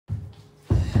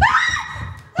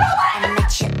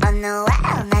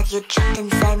unaware that you're trapped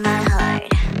inside my heart.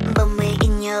 But we're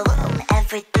in your room,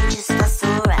 everything just feels so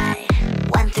right.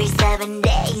 137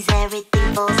 days,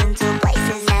 everything falls into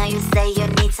places. Now you say you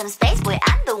need some space, boy,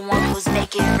 I'm the one who's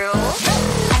making rules.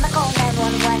 I'ma call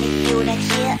 911 if you not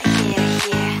here.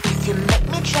 You make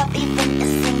me drop even a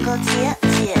single tear.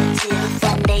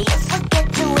 One day you'll forget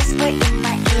to whisper in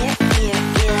my ear.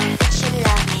 That you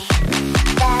love me,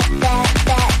 that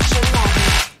you love me.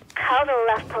 Call the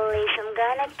love police, I'm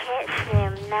gonna kiss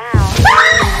him now.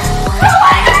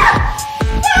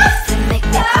 You make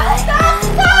me cry.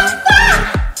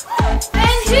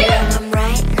 I'm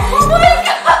right now.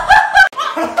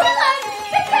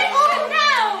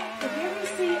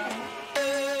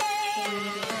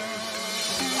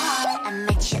 I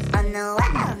met you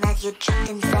unaware that you're trapped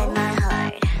inside my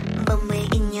heart. But we're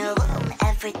in your room,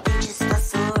 everything just feels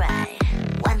so right.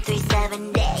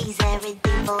 137 days,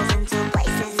 everything falls into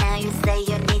places. Now you say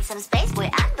you need some space, boy,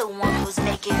 I'm the one who's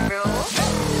making rules.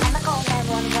 I'ma call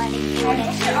 911 if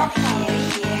you not here.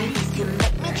 You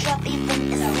make me drop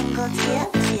even a single tear.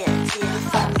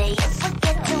 Someday you'll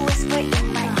forget to whisper in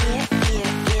my ear.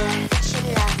 That you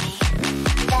love me,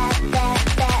 that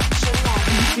you love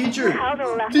me.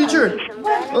 Teacher,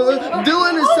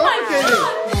 Dylan is suffocating.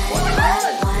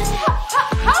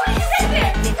 How did you get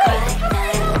there?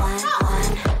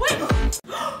 Wait.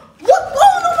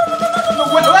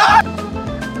 What? No,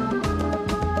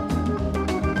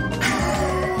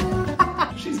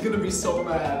 She's gonna be so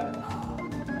mad.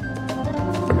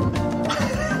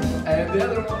 And the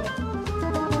other one.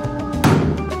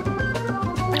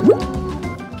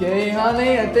 Okay,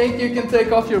 honey, I think you can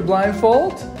take off your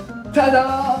blindfold.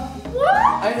 Ta-da! What?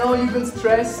 I know you've been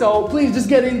stressed, so please just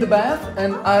get in the bath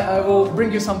and I will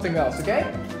bring you something else, okay?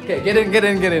 Okay, get in.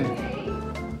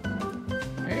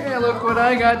 Hey, look what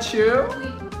I got you.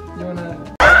 You wanna...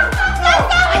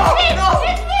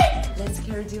 Let's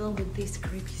scare Dylan with this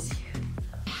creepy suit.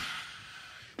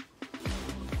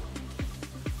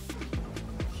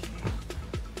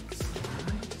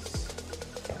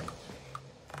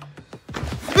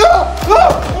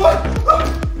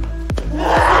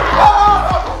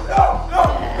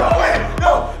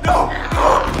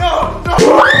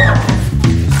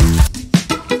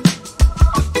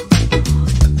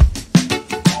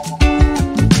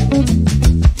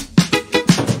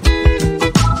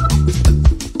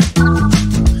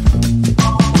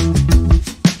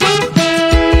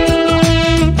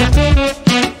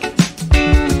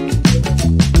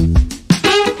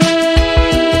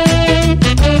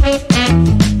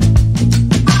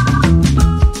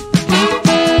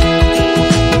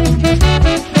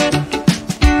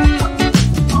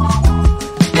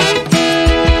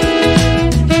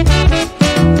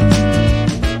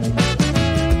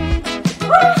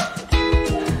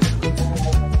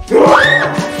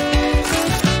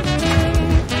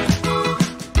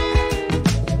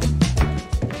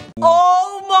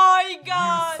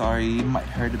 Sorry, it might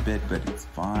hurt a bit, but it's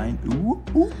fine. Ooh.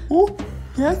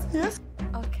 Yes.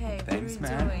 Okay, Thanks,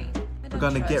 what are you man. doing? We're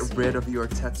gonna get rid of your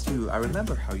tattoo. I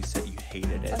remember how you said you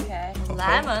hated it. Okay.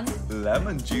 Lemon.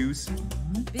 Lemon juice.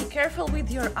 Be careful with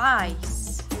your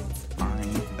eyes.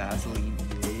 Fine. Vaseline.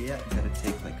 Yeah, gotta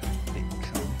take like a big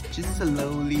chunk. Just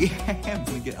slowly. I'm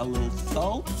gonna get a little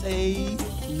salty.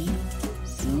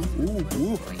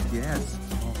 Ooh. Yes.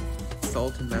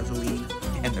 Salt and Vaseline.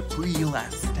 And the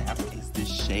pre-last step is the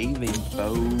shaving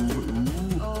foam.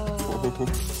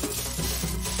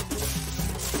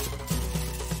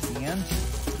 And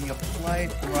we apply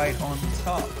it right on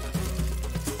top.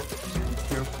 Be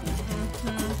careful.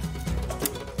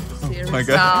 Seriously? Oh my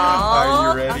god.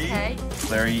 Are you ready? Okay.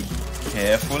 Very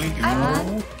carefully.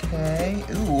 Okay.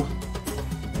 Ooh.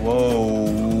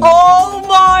 Whoa. Oh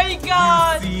my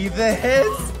god! See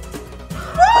this?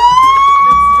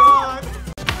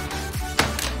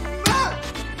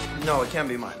 No, it can't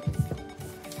be mine.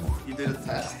 You did a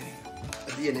test?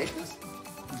 A DNA test?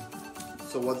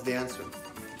 So what's the answer?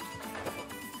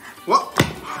 What?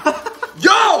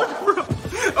 Yo!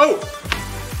 Oh!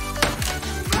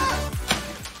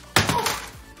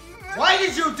 Why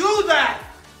did you do that?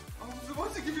 I was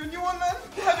supposed to give you a new one, man.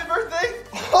 Happy birthday.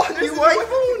 Oh, new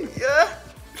iPhone? Yeah.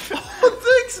 Oh,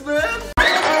 thanks, man.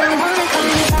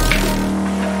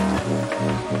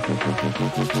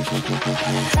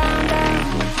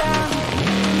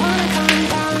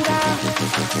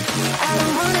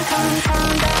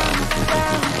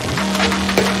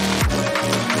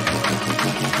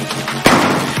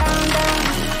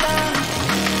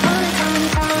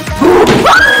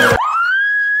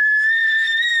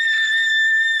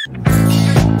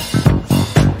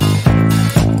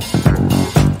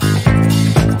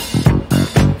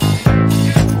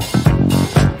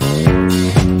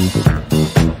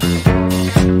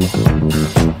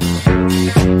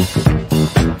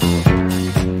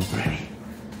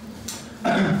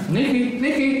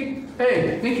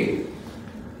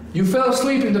 You fell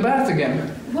asleep in the bath again.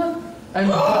 What? And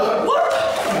what?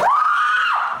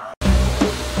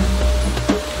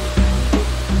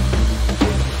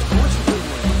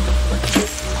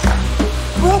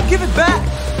 Bro, give it back!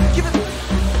 Give it...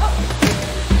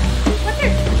 What's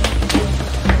here?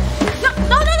 No,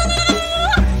 no, no, no, no, no, no,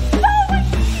 no, no,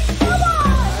 come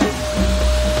on!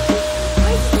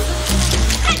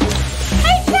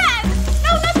 Hey, Dad!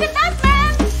 No, look at that,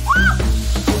 man!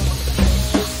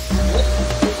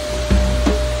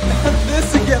 This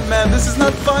again, man. This is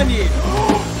not funny.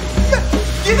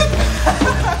 Give it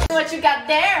back! What you got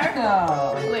there?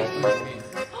 Oh. Wait.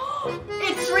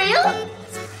 It's real?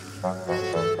 Let's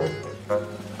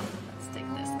take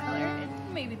this color and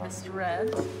maybe this red.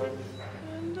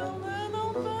 And a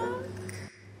little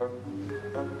back.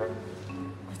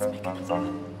 Let's make another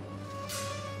one.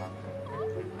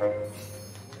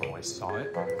 Oh, I saw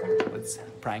it. Let's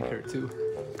prank her too.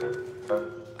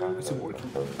 Is it working?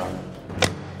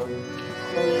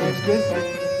 It's good.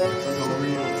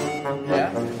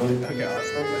 Yeah? Okay,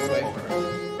 awesome. Let's wait for her.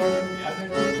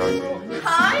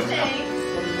 Hi, James.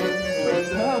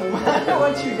 What's up?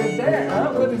 What you got there,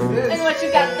 huh? What is this? And what you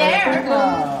got there? Oh.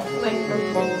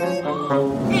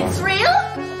 Wait. It's real?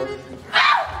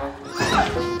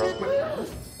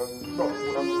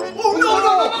 Oh, no,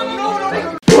 no, no, no, no,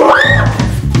 no.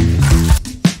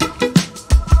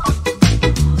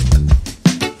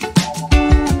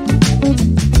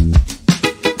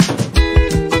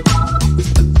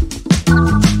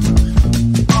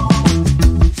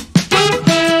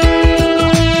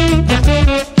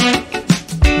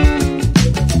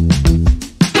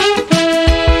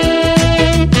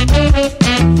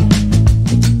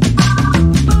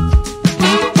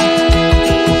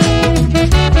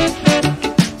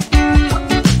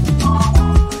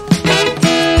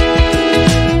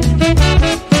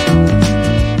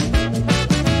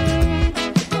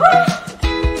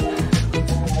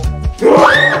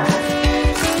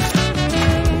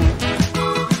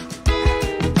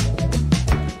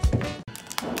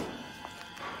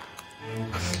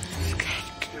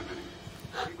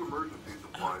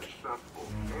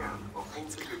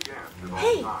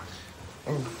 Hey,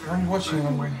 I'm watching.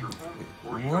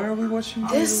 Where are we watching?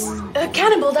 this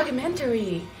cannibal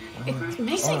documentary. It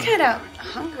makes me kind of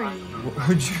hungry. What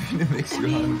do you mean it makes you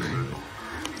hungry?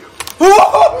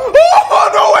 Oh,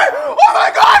 no way! Oh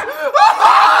my god!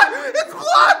 Ah, it's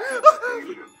blood!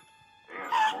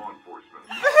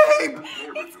 Babe!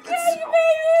 It's good, baby!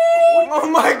 Oh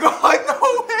my god, no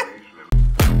way!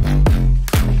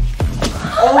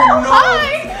 Oh no!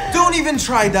 Hi! Don't even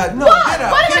try that! No, What? get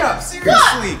up, What am get I- up!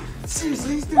 Seriously!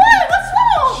 Seriously, he's doing What? What's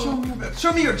wrong?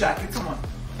 Show me your jacket, come on.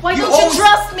 Why You don't always- you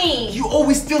trust me? You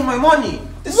always steal my money!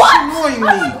 This What? is annoying I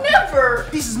me! would never!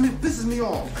 Pisses me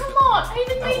off. Come on, I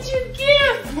even made you a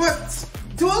gift! What?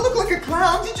 Do I look like a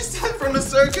clown? You just had from the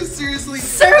circus? Seriously?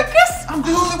 Circus? I'm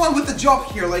the only one with a job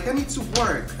here, like I need to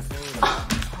work.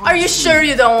 Are you sure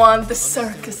you don't want the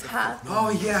circus hat?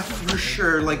 Oh yeah, for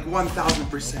sure, like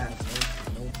 1000%.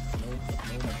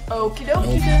 Okie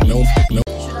dokie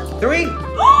then. Three!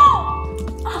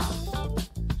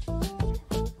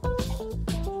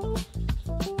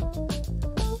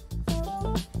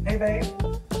 Hey babe,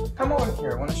 come over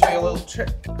here. I want to show you a little trick.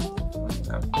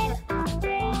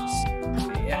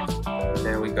 Yeah,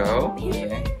 there we go.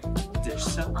 Yeah. Dish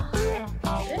soap.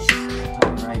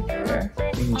 Right there.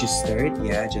 You can just stir it,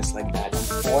 yeah, just like that.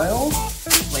 Oil.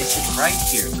 Place it right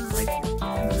here, right here. In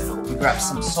the middle. We grab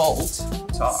some salt.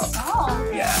 Top.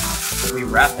 Oh. Yeah. We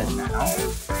wrap it now.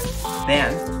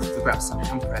 Then we grab some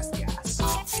compressed gas.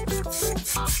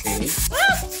 Okay.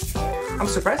 I'm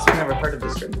surprised you've never heard of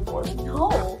this trick before.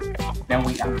 No. Then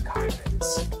we uncover it.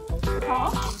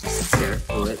 Huh? Here,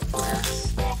 pull it.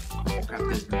 Grab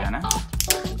this banana.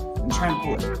 And try and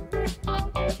pull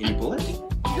it. Can you pull it?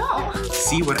 No.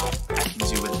 See what I can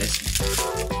do with this.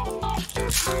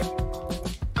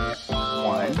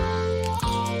 1,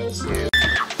 2.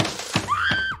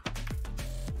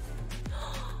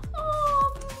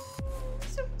 Oh,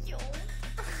 so cute.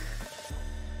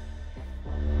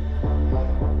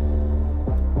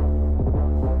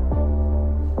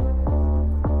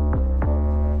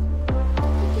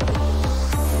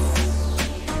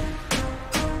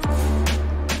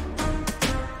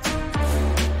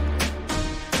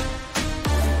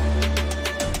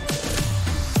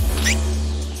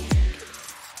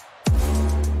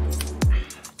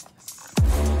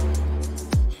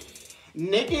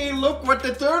 Nikki, look what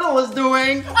the turtle is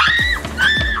doing!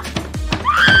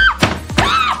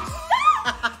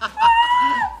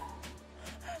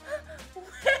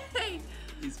 Wait,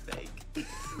 He's fake.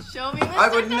 show me Mr. I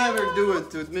would never do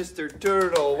it to Mr.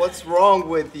 Turtle. What's wrong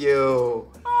with you?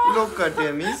 Look at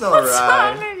him, he's What's wrong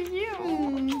alright. with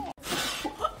you?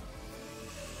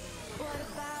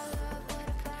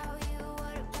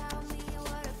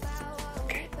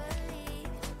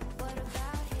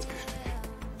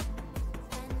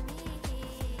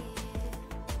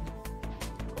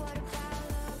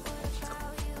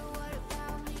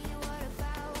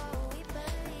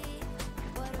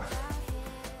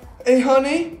 Hey,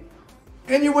 honey,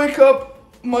 can you wake up?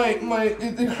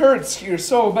 It hurts here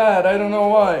so bad. I don't know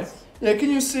why. Yeah,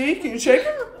 can you see? Can you check?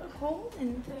 Hold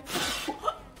in there.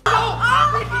 Oh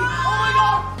my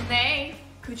god! Nay,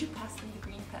 could you pass me the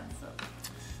green pencil?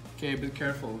 Okay, be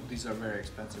careful. These are very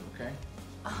expensive, okay?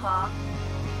 Uh-huh.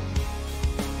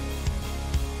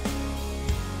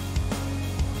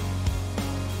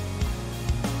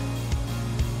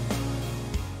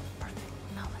 Perfect.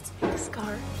 Now let's make a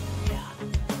scar. Yeah.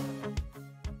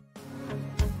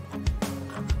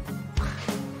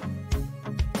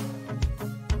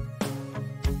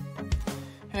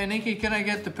 Hey, Nikki, can I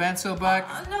get the pencil back?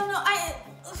 No,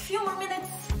 a few more minutes.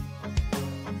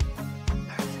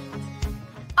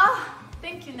 Ah,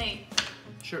 thank you, Nate.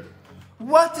 Sure.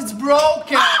 What? It's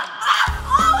broken!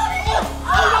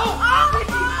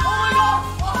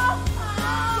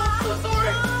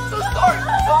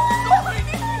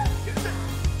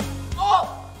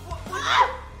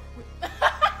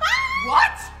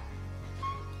 What?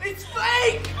 It's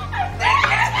fake!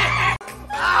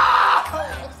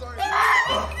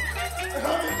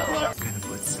 I'm gonna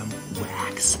put some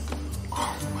wax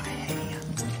on my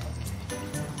hand.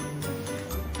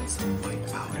 And some white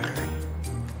powder.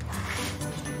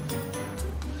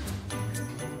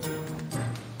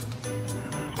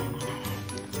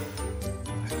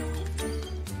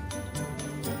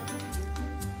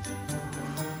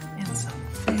 And some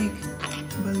fake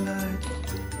blood.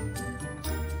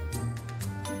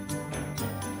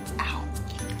 Ow.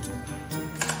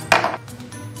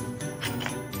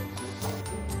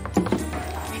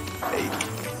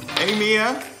 Hey Mia,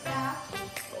 Yeah.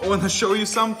 I wanna show you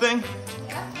something.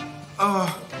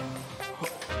 Yeah.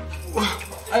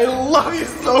 I love you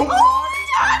so much.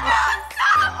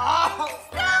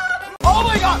 Oh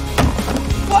my god!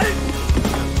 What is...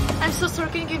 I'm so sorry.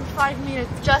 Can you give me 5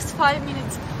 minutes? Just 5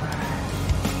 minutes.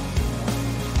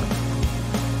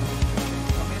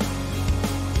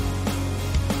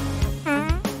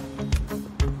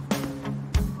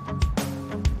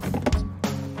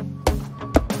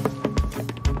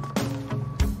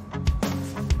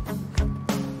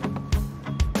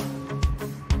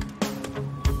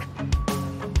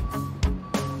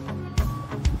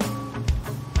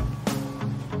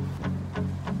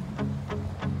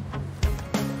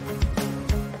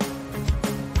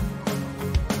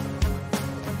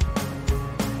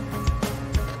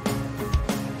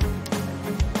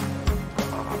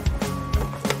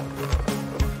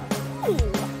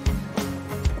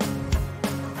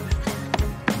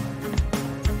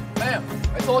 Ma'am,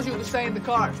 I told you to stay in the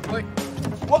car. Wait.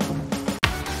 What?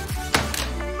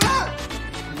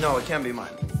 No, it can't be mine.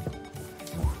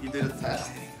 You did a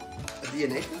test? A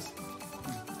DNA test?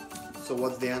 So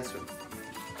what's the answer?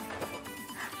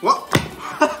 What?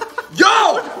 Yo!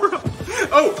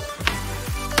 Oh!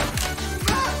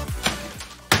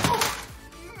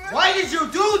 Why did you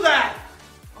do that?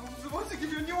 I'm supposed to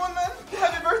give you a new one, man.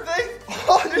 Happy birthday!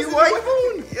 Oh, Here's new the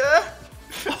iPhone? Yeah.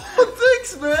 Oh,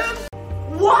 thanks, man.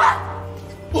 What?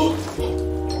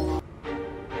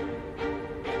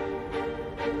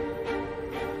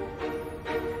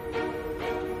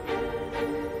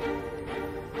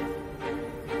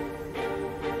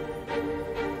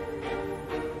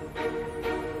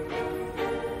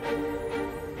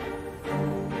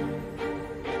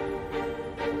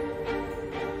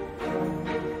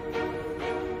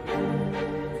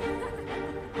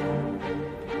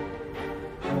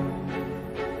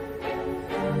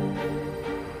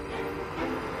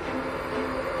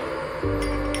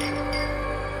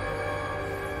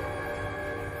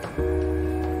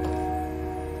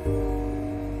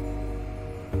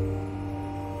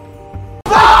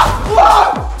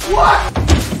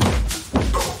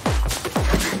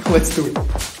 Let's do it.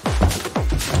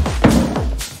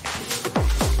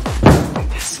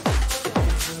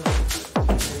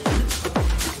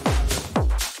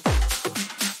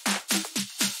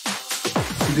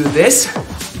 We do this,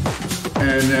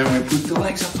 and then we put the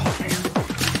legs on top here.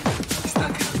 It's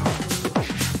not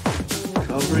gonna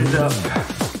cover it up.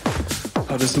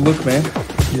 How does it look, man?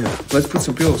 Yeah. Let's put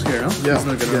some pillows here, huh? Yeah. It's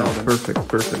not gonna help. Perfect,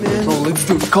 perfect. Oh, let's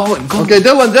do it. Call it. Okay,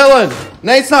 Dylan!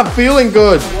 Nate's not feeling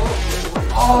good.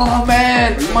 Oh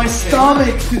man, my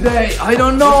stomach today. I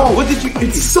don't know. What did you eat?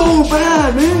 It's so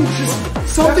bad, man. Just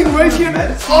something right here.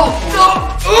 Oh no!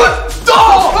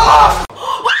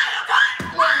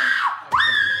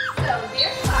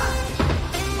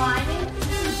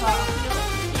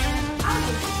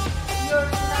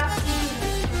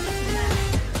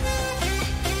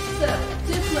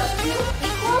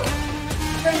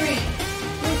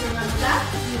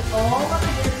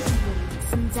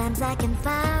 Sometimes I can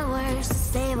find words to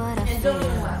say what I feel.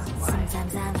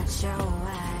 Sometimes I'm not sure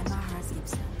why my heart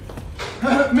skips a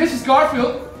beat. Mrs.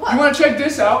 Garfield, you want to check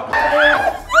this out?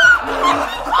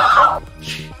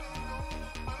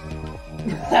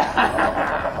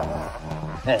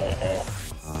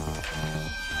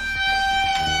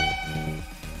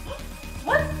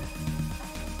 What?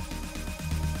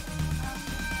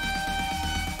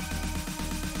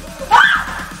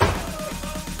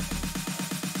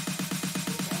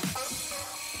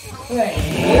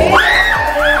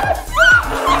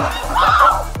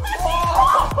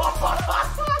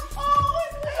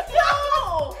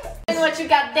 No! And what you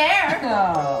got there?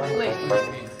 Oh. Wait.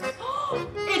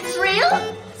 It's real?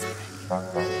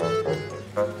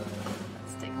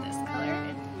 Let's take this color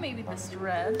and maybe this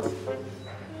red.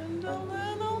 And a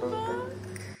little black.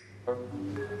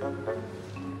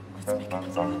 Let's make it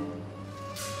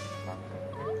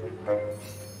red.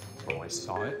 Oh, I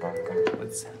saw it.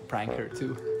 Let's prank her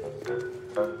too.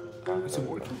 It's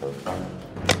working. Looks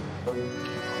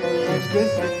good.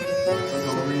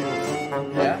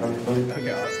 Yeah?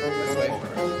 Okay, awesome. Let's wait for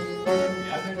her.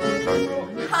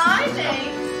 Hi,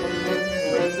 James.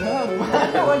 What's up?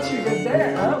 What you got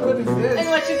there, huh? What is this? And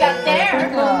what you got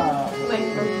there? Oh.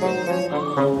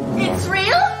 Wait. It's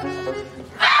real?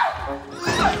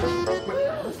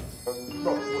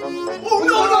 Oh, no,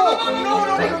 no, no, no, no,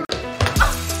 no, no.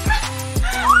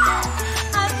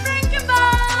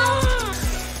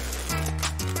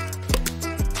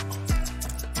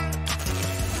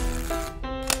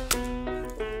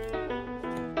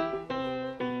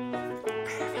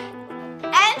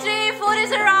 Angie, food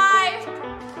is arrived.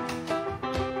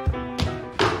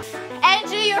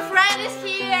 Angie, your friend is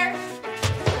here.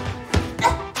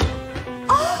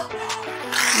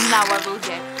 Now I will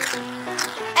get it.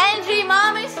 Angie,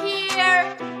 mom is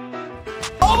here.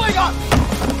 Oh my god!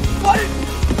 What is...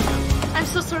 I'm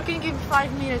so sorry, can you give me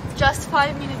 5 minutes? Just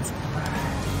 5 minutes.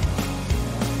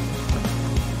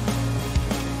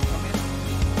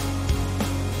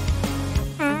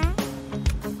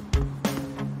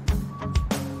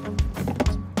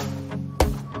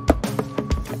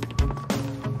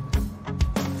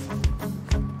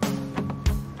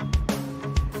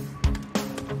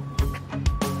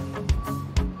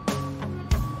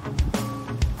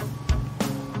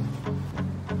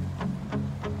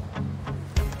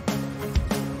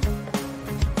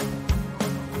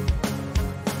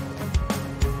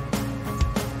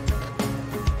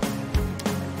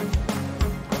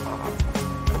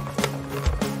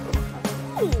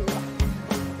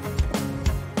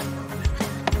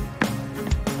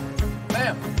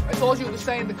 Ma'am, I told you to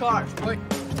stay in the car. Wait.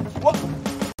 What?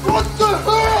 What the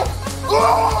hell?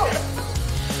 Oh!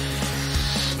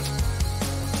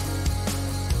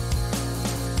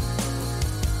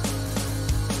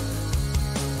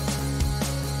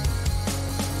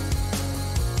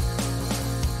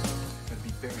 Gotta be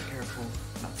very careful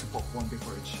not to pop one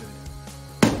before it should.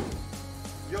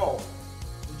 Yo,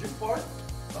 did you fart?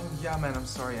 Oh yeah, man, I'm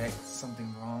sorry. I ate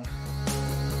something wrong.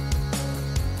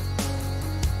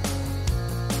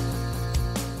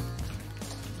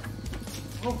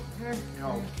 Oh, hey. Yo,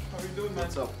 how are you doing, man?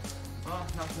 What's up? Not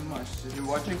too much. Just... You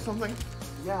watching something?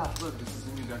 Yeah, look, this is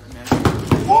a new documentary.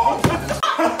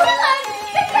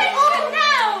 They can't open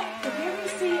now.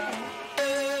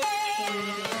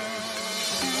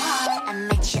 I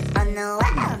met you on the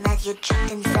wall, now you're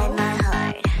trapped inside my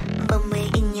heart. When we're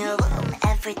in your room,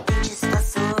 everything just feels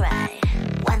so right.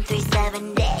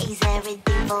 137 days,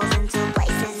 everything falls into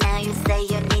places. Now you say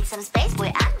you need some space,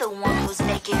 where I'm the one who's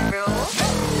making rules.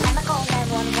 I'ma call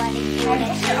 911 if you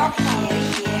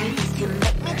need here. You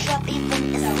make me drop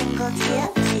even a single tear.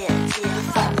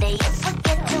 Someday you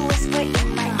forget to whisper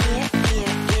in my ear.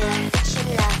 That you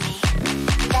love me,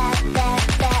 that you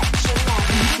love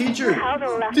me.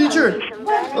 Teacher!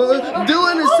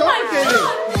 Dylan is suffocating!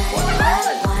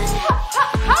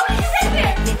 How did you get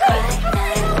there?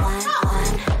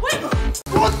 Wait.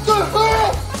 What the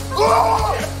hell?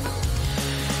 Oh!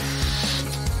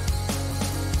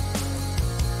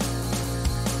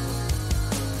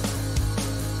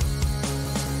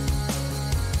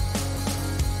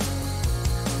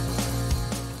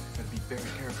 Gotta be very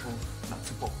careful not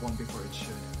to pop one before it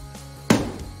should.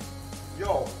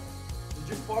 Yo, did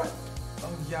you fart? Oh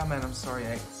yeah, man, I'm sorry.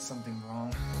 I ate something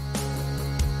wrong.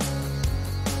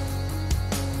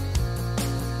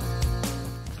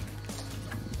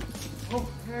 Oh,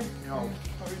 hey. Yo, how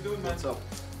are you doing, man? What's up?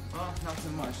 Not too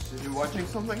much. Just... You watching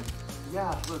something?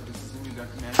 Yeah, look, this is a new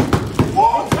documentary.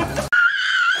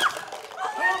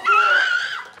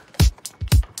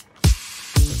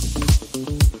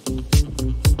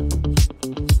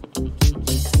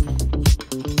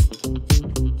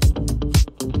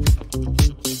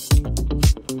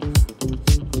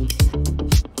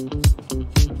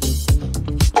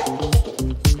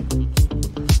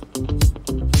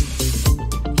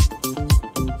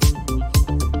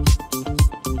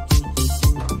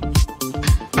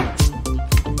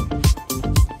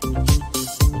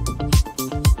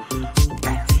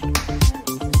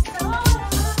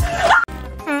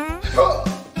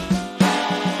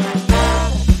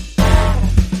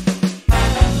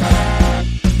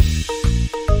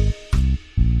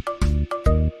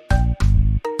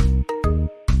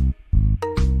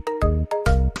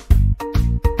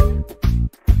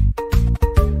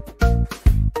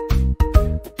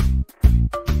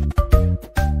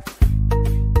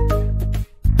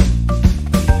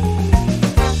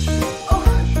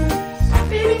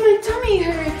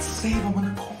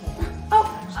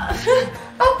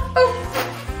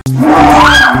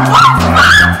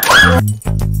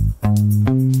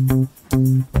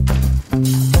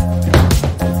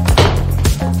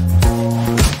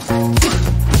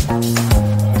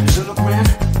 it look, man?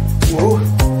 Whoa.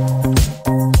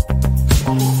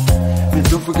 Man,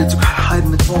 don't forget to hide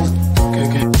in the closet. Okay,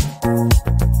 okay.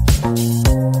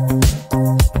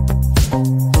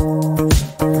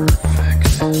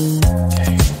 Perfect.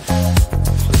 Okay.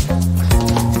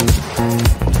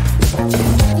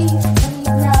 Please, let me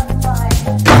grab my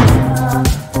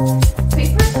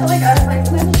papers. So, like,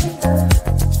 let me take the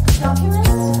documents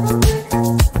real quick.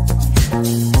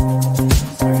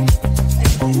 Sorry.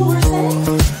 Like, you were saying?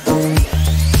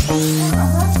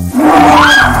 Oh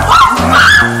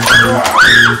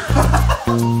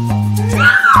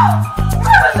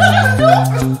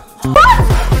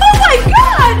my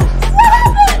god! What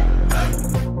happened?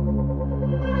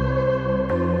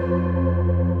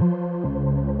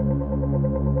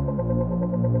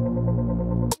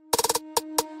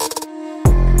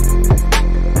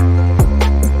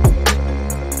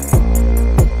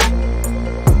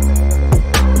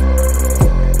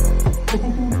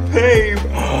 Babe,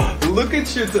 look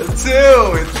at your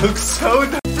tattoo. It looks so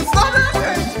nice. It's not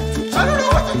happening. I don't know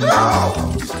what to do.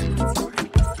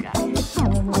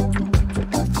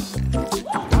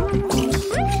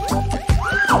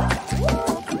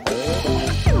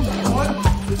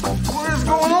 What is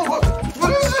going on?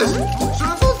 What is this? Should I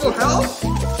go for help?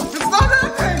 It's not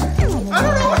happening. I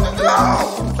don't know what to do.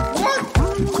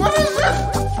 What is this?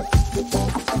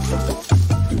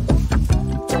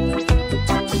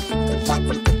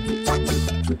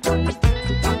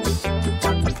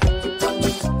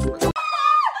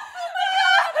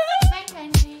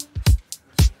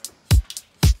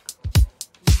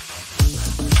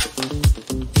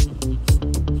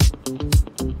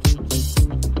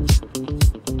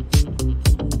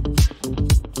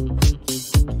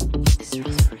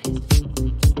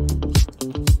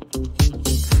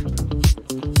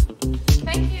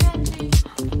 Thank you, Angie.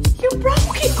 You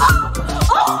broke it!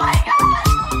 Oh my god!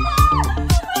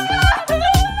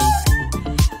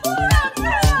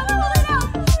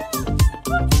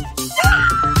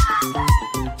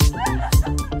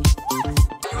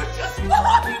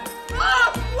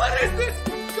 What is this?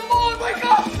 Come on, wake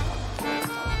up!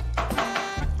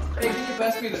 Hey, can you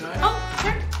pass me the knife? Oh,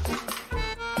 sure.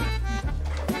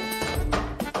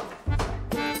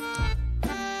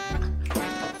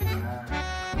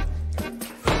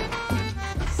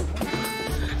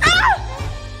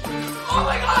 Oh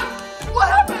my god!